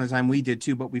once upon a time we did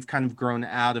too, but we've kind of grown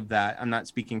out of that. I'm not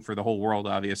speaking for the whole world,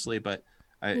 obviously, but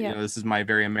Yeah. this is my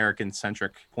very American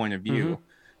centric point of view.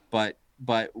 But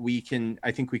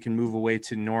I think we can move away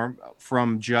to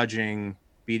from judging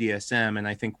BDSM, and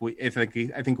I think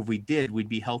if we did, we'd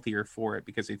be healthier for it,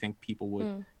 because I think people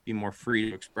would be more free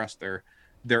to express their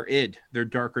their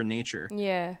darker nature.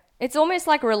 Yeah. It's almost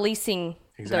like releasing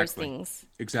those Exactly. things.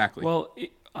 Exactly. Well,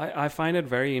 I find it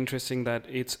very interesting that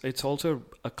it's also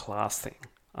a class thing.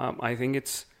 I think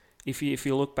it's if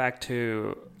you look back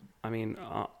to, I mean,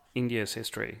 India's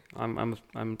history.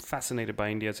 I'm fascinated by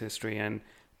India's history and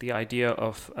the idea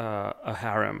of a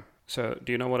harem. So,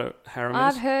 do you know what a harem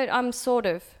is? I've heard, sort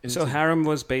of. So harem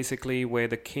was basically where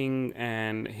the king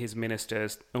and his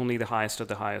ministers, only the highest of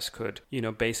the highest, could,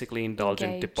 basically indulge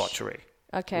in debauchery.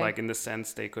 Okay. Like in the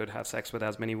sense they could have sex with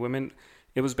as many women.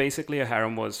 It was basically a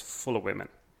harem was full of women.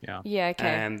 Yeah. Yeah, okay.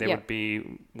 And they would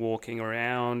be walking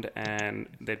around, and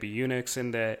there'd be eunuchs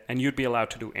in there, and you'd be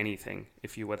allowed to do anything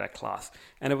if you were that class.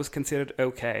 And it was considered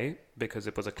okay because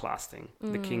it was a class thing.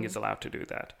 The king is allowed to do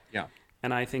that. Yeah.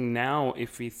 And I think now,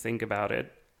 if we think about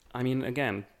it, I mean,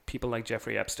 again, people like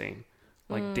Jeffrey Epstein,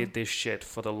 did this shit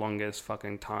for the longest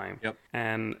fucking time. Yep.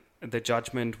 And the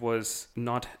judgment was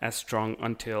not as strong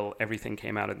until everything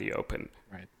came out in the open.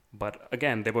 Right. But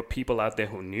again, there were people out there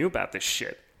who knew about this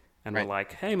shit and were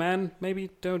like, hey man, maybe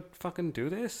don't fucking do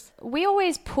this. We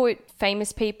always put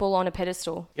famous people on a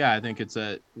pedestal. Yeah, I think it's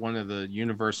one of the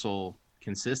universal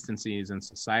consistencies in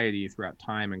society throughout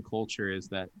time and culture is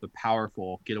that the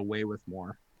powerful get away with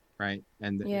more, right?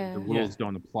 And the rules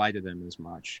don't apply to them as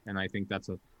much. And I think that's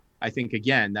a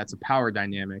power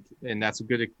dynamic, and that's a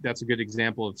good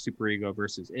example of superego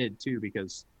versus id too,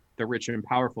 because the rich and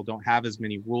powerful don't have as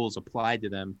many rules applied to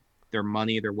them. Their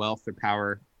money, their wealth, their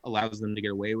power allows them to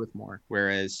get away with more,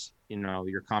 whereas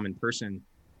your common person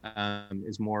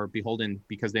is more beholden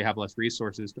because they have less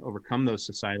resources to overcome those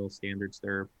societal standards.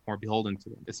 They're more beholden to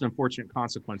them. It's an unfortunate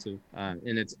consequence of,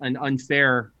 and it's an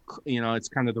unfair, it's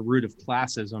kind of the root of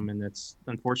classism. And it's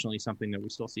unfortunately something that we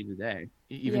still see today,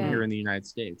 even here in the United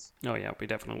States. Oh yeah, we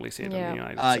definitely see it in the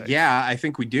United States. Yeah, I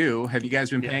think we do. Have you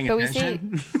guys been paying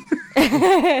attention?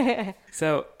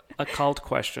 So, a cult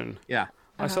question. Yeah.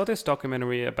 I saw this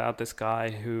documentary about this guy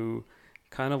who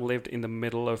kind of lived in the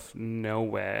middle of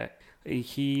nowhere.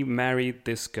 He married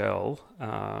this girl,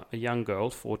 a young girl,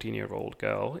 14-year-old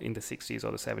girl in the 60s or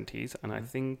the 70s. And I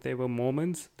think they were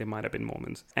Mormons. They might have been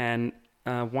Mormons. And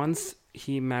once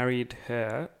he married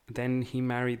her, then he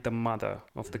married the mother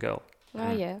of the girl.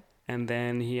 Oh, yeah. And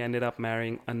then he ended up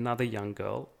marrying another young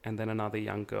girl, and then another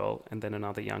young girl, and then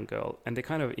another young girl. And they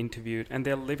kind of interviewed, and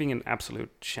they're living in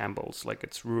absolute shambles, like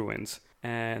it's ruins.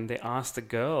 And they asked the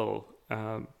girl,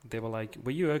 they were like,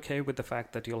 were you okay with the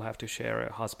fact that you'll have to share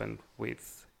a husband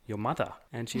with your mother?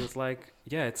 And she was like,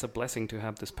 yeah, it's a blessing to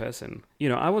have this person.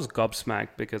 I was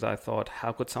gobsmacked because I thought,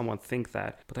 how could someone think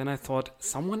that? But then I thought,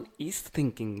 someone is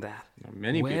thinking that.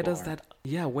 Many where people does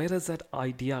are. where does that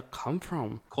idea come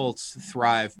from? Cults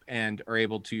thrive and are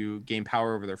able to gain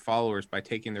power over their followers by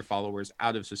taking their followers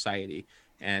out of society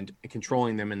and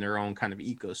controlling them in their own kind of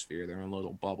ecosphere, their own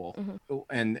little bubble.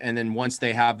 And then once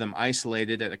they have them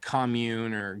isolated at a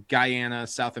commune or Guyana,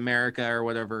 South America, or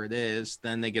whatever it is,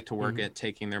 then they get to work at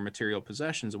taking their material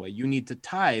possessions away. You need to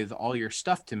tithe all your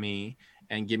stuff to me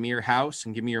and give me your house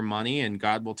and give me your money, and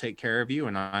God will take care of you.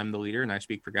 And I'm the leader and I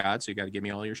speak for God. So you got to give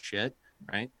me all your shit.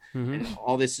 Right. And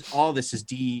all this is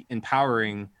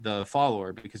de-empowering the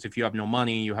follower, because if you have no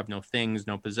money, you have no things,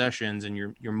 no possessions, and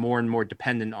you're more and more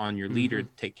dependent on your leader to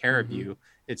take care of you.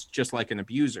 It's just like an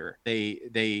abuser.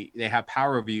 They have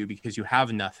power over you because you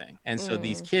have nothing. And so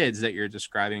these kids that you're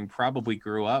describing probably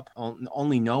grew up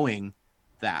only knowing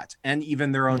that, and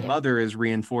even their own mother is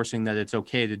reinforcing that it's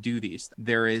okay to do these.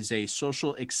 There is a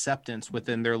social acceptance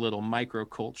within their little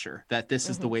microculture that this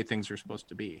is the way things are supposed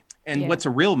to be. And what's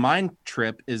a real mind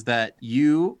trip is that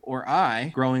you or I,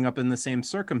 growing up in the same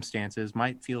circumstances,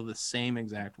 might feel the same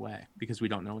exact way because we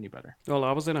don't know any better. Well,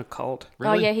 I was in a cult.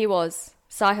 Really? Oh yeah, he was.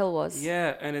 Sahil was.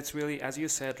 Yeah, and it's really, as you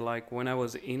said, like when I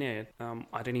was in it,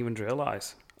 I didn't even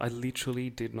realize. I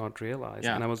literally did not realize.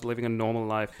 And I was living a normal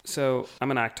life. So I'm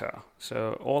an actor.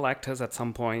 So all actors at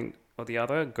some point or the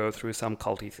other go through some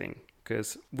culty thing.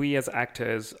 Because we as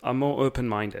actors are more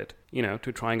open-minded,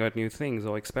 to trying out new things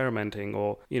or experimenting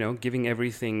or, giving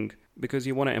everything, because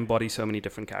you want to embody so many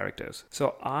different characters.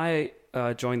 So I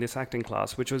joined this acting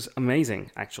class, which was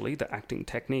amazing, actually. The acting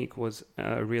technique was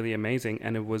really amazing,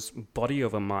 and it was body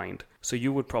over mind. So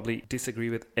you would probably disagree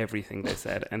with everything they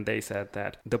said, and they said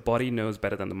that the body knows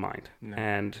better than the mind. No.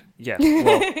 And yes,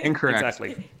 well, incorrect.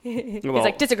 Exactly. He's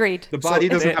like, disagreed. The body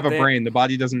doesn't have a brain. The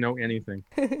body doesn't know anything.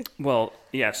 Well,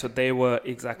 yeah, so they were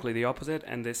exactly the opposite,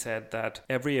 and they said that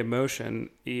every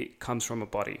emotion, it comes from a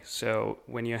body. So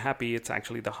when you're happy, it's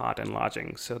actually the heart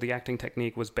enlarging. So the acting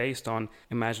technique was based on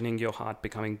imagining your heart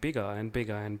becoming bigger and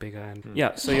bigger and bigger. And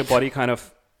yeah, so your body kind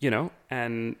of,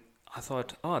 and I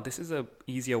thought, this is a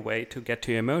easier way to get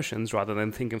to your emotions rather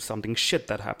than think of something shit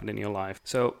that happened in your life.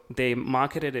 So they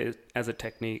marketed it as a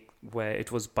technique where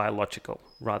it was biological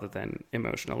rather than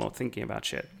emotional or thinking about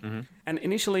shit. Mm-hmm. And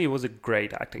initially it was a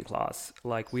great acting class.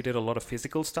 Like we did a lot of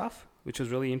physical stuff, which was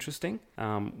really interesting.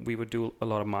 We would do a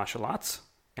lot of martial arts,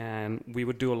 and we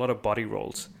would do a lot of body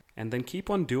rolls, and then keep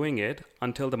on doing it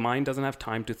until the mind doesn't have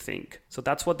time to think. So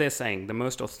that's what they're saying. The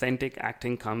most authentic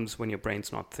acting comes when your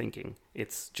brain's not thinking.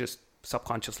 It's just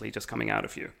subconsciously just coming out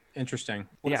of you. Interesting.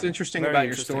 What's interesting about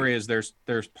your story is there's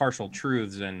partial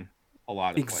truths in a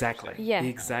lot of Exactly. Yeah.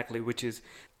 Exactly, which is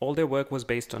all their work was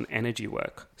based on energy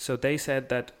work. So they said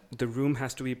that the room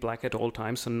has to be black at all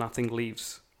times, so nothing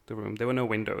leaves the room. There were no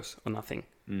windows or nothing.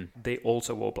 They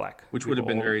also wore black. Which would have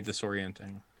been very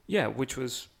disorienting. Yeah, which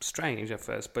was strange at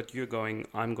first, but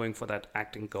I'm going for that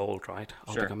acting gold, right?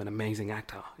 I'll become an amazing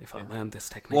actor if I learn this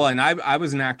technique. Well, and I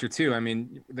was an actor too. I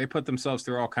mean, they put themselves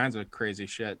through all kinds of crazy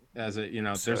shit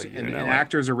and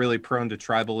actors are really prone to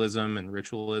tribalism and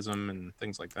ritualism and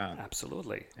things like that.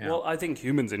 Absolutely. Yeah. Well, I think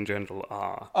humans in general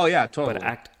are. Oh yeah, totally.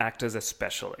 But actors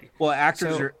especially. Well,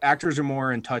 actors are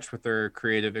more in touch with their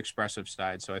creative, expressive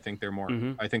side, so I think they're more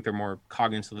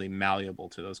cognitively malleable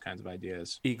to those kinds of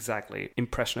ideas. Exactly.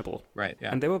 Impressionable. Right,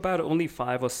 yeah. And there were about only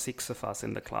 5 or 6 of us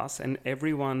in the class, and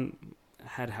everyone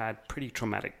had pretty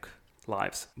traumatic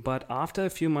lives. But after a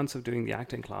few months of doing the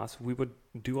acting class, we would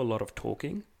do a lot of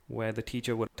talking, where the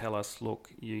teacher would tell us,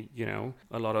 look, you know,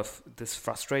 a lot of this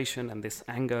frustration and this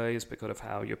anger is because of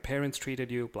how your parents treated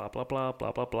you, blah, blah, blah,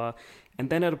 blah, blah, blah. And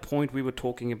then at a point we were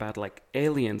talking about like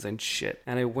aliens and shit.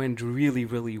 And it went really,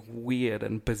 really weird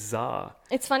and bizarre.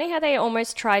 It's funny how they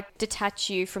almost tried to detach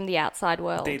you from the outside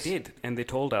world. They did. And they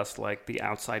told us like the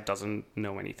outside doesn't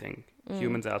know anything.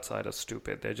 Humans outside are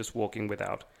stupid. They're just walking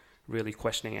without really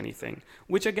questioning anything,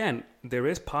 which again, there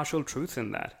is partial truth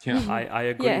in that. Yeah. I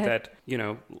agree that, you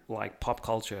know, like pop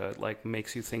culture like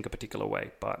makes you think a particular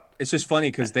way, but it's just funny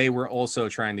because they were also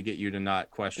trying to get you to not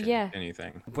question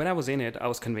anything. When I was in it, I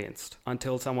was convinced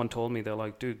until someone told me, they're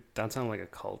like, dude, that sounds like a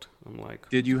cult. I'm like,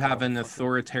 did you have an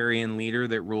authoritarian leader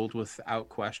that ruled without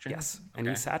question? Yes. And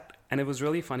he sat, and it was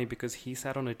really funny because he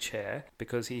sat on a chair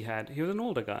because he was an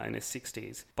older guy in his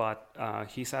 60s, but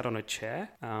he sat on a chair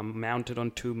mounted on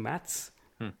 2 mats.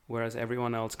 Whereas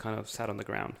everyone else kind of sat on the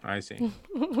ground. I see.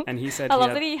 And he said I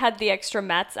love that he had the extra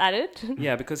mats added.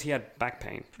 Yeah, because he had back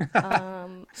pain.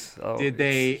 So did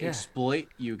they exploit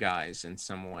you guys in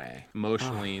some way?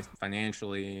 Emotionally,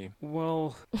 financially?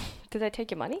 Well... Did they take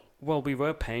your money? Well, we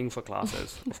were paying for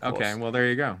classes, of course. Okay, well, there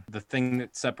you go. The thing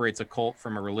that separates a cult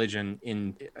from a religion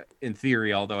in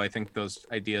theory, although I think those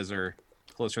ideas are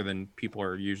closer than people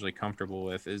are usually comfortable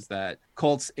with, is that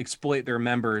cults exploit their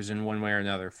members in one way or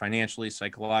another, financially,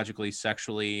 psychologically,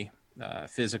 sexually,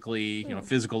 physically, you know,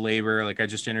 physical labor. Like I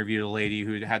just interviewed a lady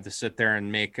who had to sit there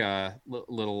and make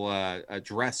little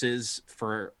dresses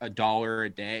for $1 a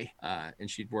day, and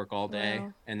she'd work all day.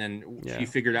 Wow. And then she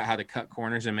figured out how to cut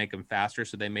corners and make them faster,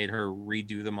 so they made her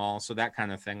redo them all. So that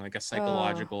kind of thing, like a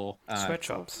psychological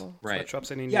sweatshops, right?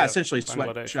 Sweatshops in India, yeah, essentially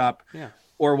sweatshop. Yeah.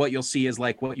 Or what you'll see is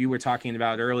like what you were talking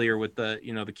about earlier with the,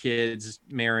 you know, the kids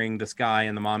marrying this guy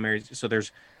and the mom marries. So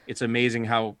it's amazing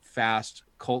how fast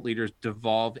cult leaders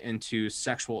devolve into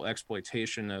sexual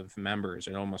exploitation of members.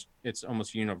 It's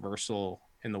almost universal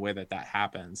in the way that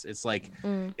happens. It's like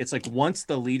once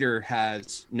the leader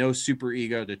has no super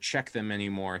ego to check them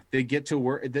anymore, they get to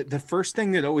work. The first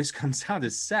thing that always comes out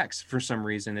is sex for some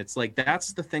reason. It's like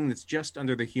that's the thing that's just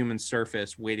under the human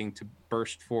surface waiting to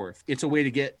burst forth. It's a way to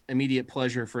get immediate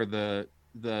pleasure for the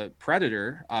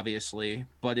predator, obviously,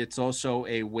 but it's also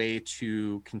a way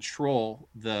to control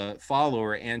the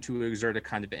follower and to exert a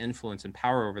kind of influence and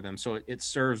power over them. So it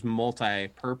serves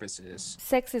multi-purposes.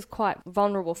 Sex is quite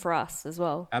vulnerable for us as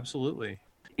well. Absolutely.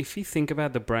 If you think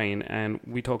about the brain, and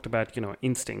we talked about, you know,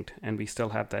 instinct, and we still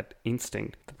have that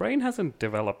instinct, the brain hasn't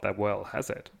developed that well, has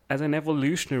it? As an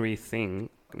evolutionary thing,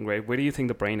 where do you think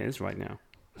the brain is right now?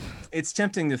 It's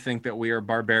tempting to think that we are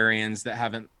barbarians that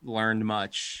haven't learned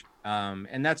much.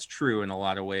 And that's true in a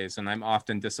lot of ways. And I'm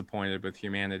often disappointed with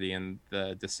humanity and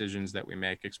the decisions that we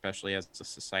make, especially as a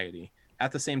society.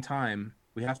 at the same time,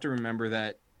 we have to remember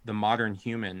that the modern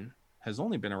human has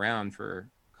only been around for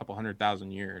a couple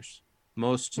 100,000 years.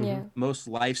 Most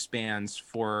lifespans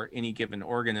for any given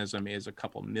organism is a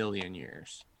couple million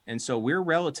years. And so we're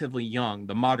relatively young.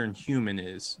 The modern human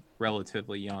is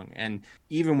relatively young. And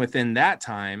even within that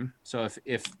time, so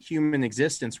if human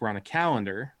existence were on a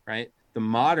calendar, right, the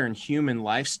modern human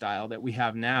lifestyle that we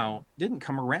have now didn't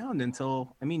come around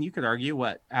until, I mean, you could argue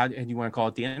and you want to call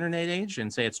it the internet age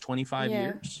and say it's 25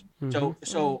 years.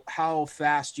 So how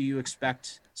fast do you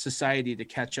expect society to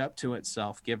catch up to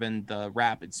itself given the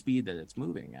rapid speed that it's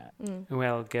moving at?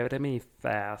 Well, give it to me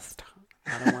fast.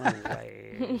 I don't want to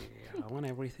wait. I want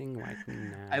everything right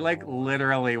now. I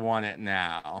literally want it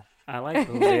now. I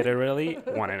literally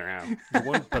want it now. You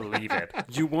won't believe it.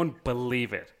 You won't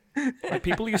believe it. Like,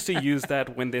 people used to use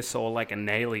that when they saw like an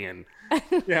alien.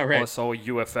 Yeah, right. Or saw a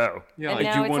UFO. Yeah, and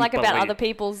now it's like about other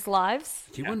people's lives.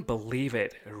 You wouldn't believe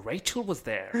it. Rachel was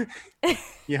there.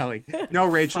 Yeah, like, no,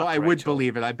 Rachel, I would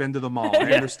believe it. I've been to the mall.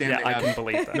 I understand I can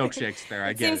believe that. Milkshakes there.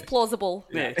 I get Seems it. plausible.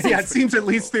 Yeah, it seems at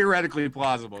least theoretically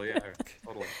plausible. Yeah,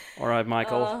 totally. All right,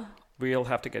 Michael. We'll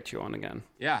have to get you on again.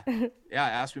 Yeah,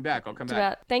 ask me back. I'll come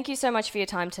back. Thank you so much for your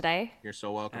time today. You're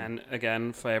so welcome. And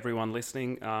again, for everyone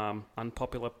listening,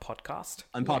 Unpopular Podcast.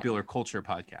 Unpopular Culture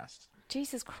Podcast.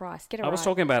 Jesus Christ, get it I right. was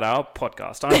talking about our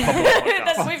podcast, Unpopular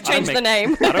Podcast. We've changed the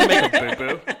name. I don't make a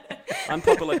boo-boo.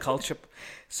 Unpopular Culture.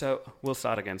 So we'll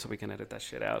start again so we can edit that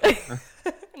shit out.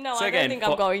 No, So I again, don't think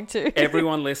I'm going to.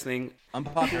 Everyone listening.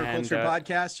 Unpopular Culture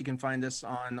Podcast. You can find us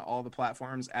on all the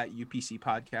platforms at UPC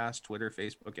Podcast, Twitter,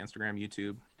 Facebook, Instagram,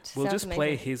 YouTube. We'll Sounds just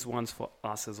play amazing. his ones for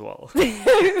us as well.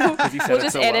 We'll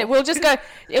just edit. We'll just go.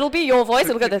 It'll be your voice.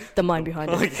 It'll go the mind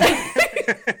behind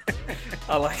it.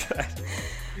 I like that.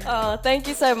 Oh, thank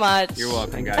you so much. You're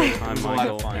welcome, guys. I'm It was a lot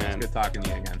Michael, of fun. It's and- good talking to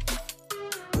you again.